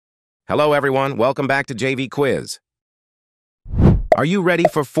Hello everyone, welcome back to JV Quiz. Are you ready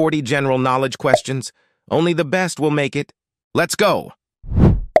for 40 general knowledge questions? Only the best will make it. Let's go!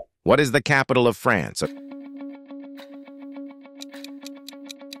 What is the capital of France?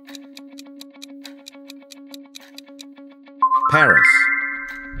 Paris.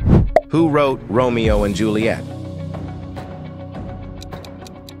 Who wrote Romeo and Juliet?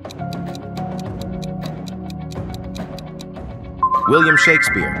 William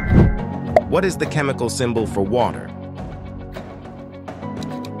Shakespeare. What is the chemical symbol for water?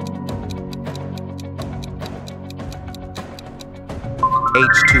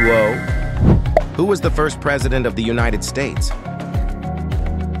 H2O. Who was the first president of the United States?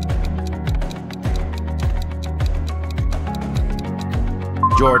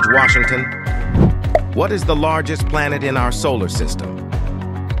 George Washington. What is the largest planet in our solar system?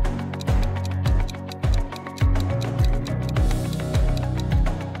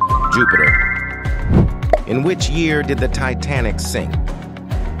 Jupiter. In which year did the Titanic sink?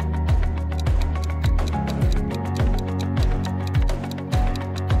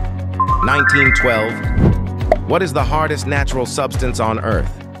 (1912). What is the hardest natural substance on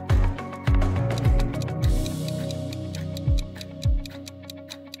Earth?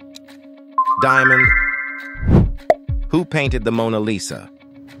 Diamond. Who painted the Mona Lisa?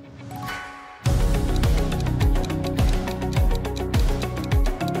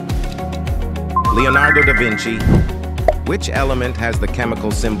 Leonardo da Vinci. Which element has the chemical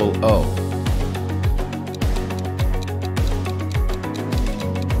symbol O?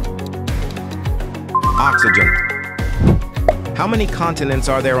 Oxygen. How many continents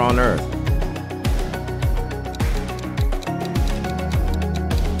are there on Earth?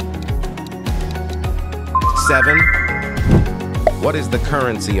 7. What is the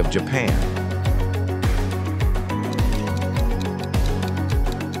currency of Japan?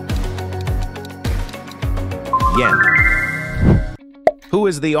 Yen. Who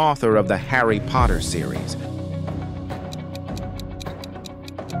is the author of the Harry Potter series?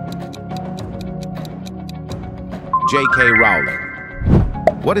 J.K. Rowling.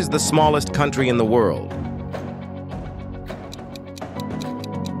 What is the smallest country in the world?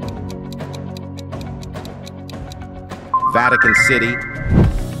 Vatican City.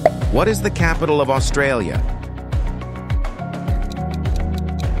 What is the capital of Australia?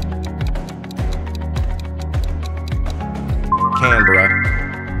 Canberra.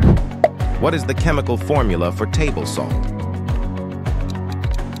 What is the chemical formula for table salt?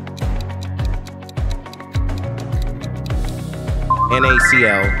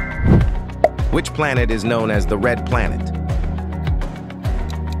 NaCl. Which planet is known as the Red Planet?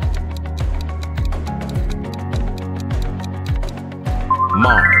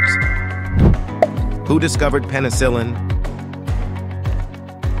 Mars. Who discovered penicillin?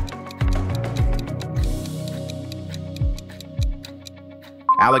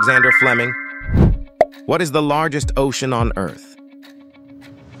 Alexander Fleming. What is the largest ocean on Earth?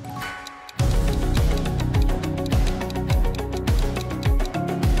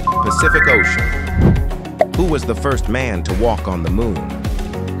 Pacific Ocean. Who was the first man to walk on the moon?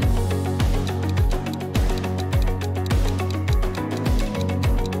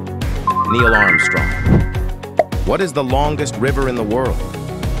 Neil Armstrong. What is the longest river in the world?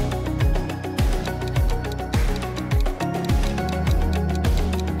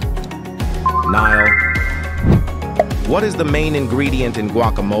 Nile. What is the main ingredient in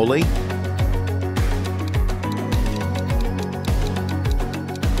guacamole?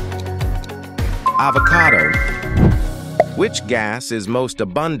 Avocado. Which gas is most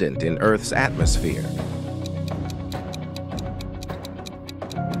abundant in Earth's atmosphere?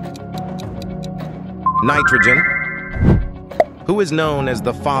 Nitrogen. Who is known as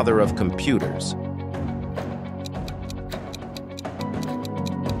the father of computers?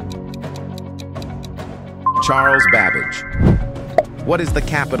 Charles Babbage. What is the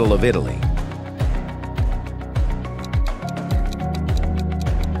capital of Italy?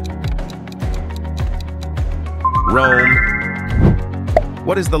 Rome.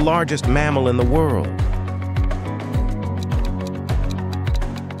 What is the largest mammal in the world?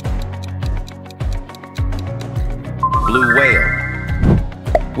 Blue whale.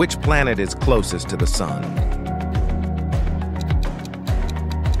 Which planet is closest to the sun?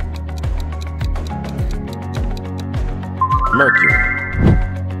 Mercury.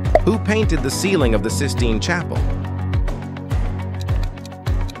 Who painted the ceiling of the Sistine Chapel?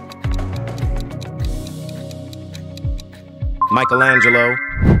 Michelangelo.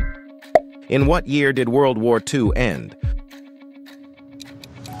 In what year did World War II end?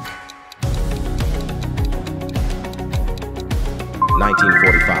 1914.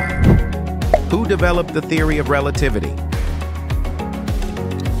 1945. Who developed the theory of relativity?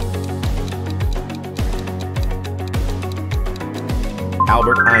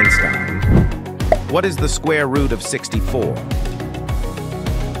 Albert Einstein. What is the square root of 64?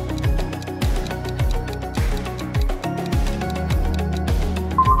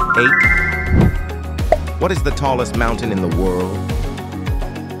 Eight. What is the tallest mountain in the world?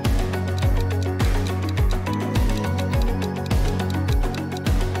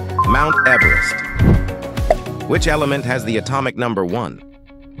 Mount Everest. Which element has the atomic number 1?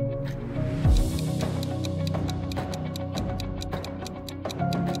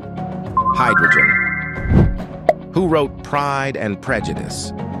 Hydrogen. Who wrote Pride and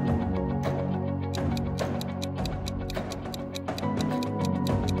Prejudice?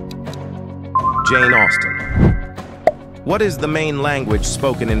 Jane Austen. What is the main language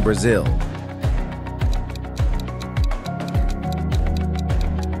spoken in Brazil?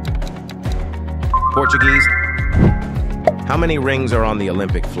 Portuguese. How many rings are on the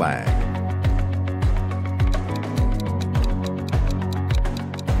Olympic flag?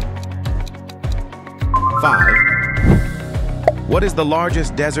 5. What is the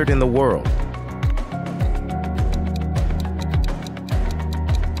largest desert in the world?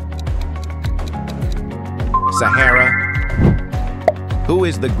 Sahara. Who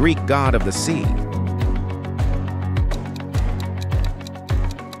is the Greek god of the sea?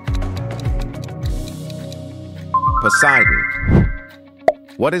 Poseidon.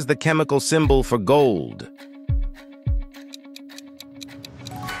 What is the chemical symbol for gold?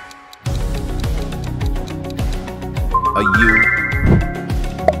 A U.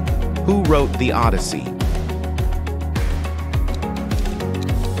 Who wrote the Odyssey?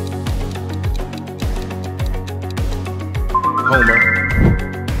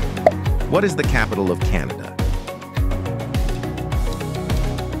 Homer. What is the capital of Canada?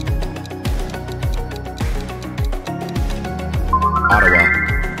 Ottawa.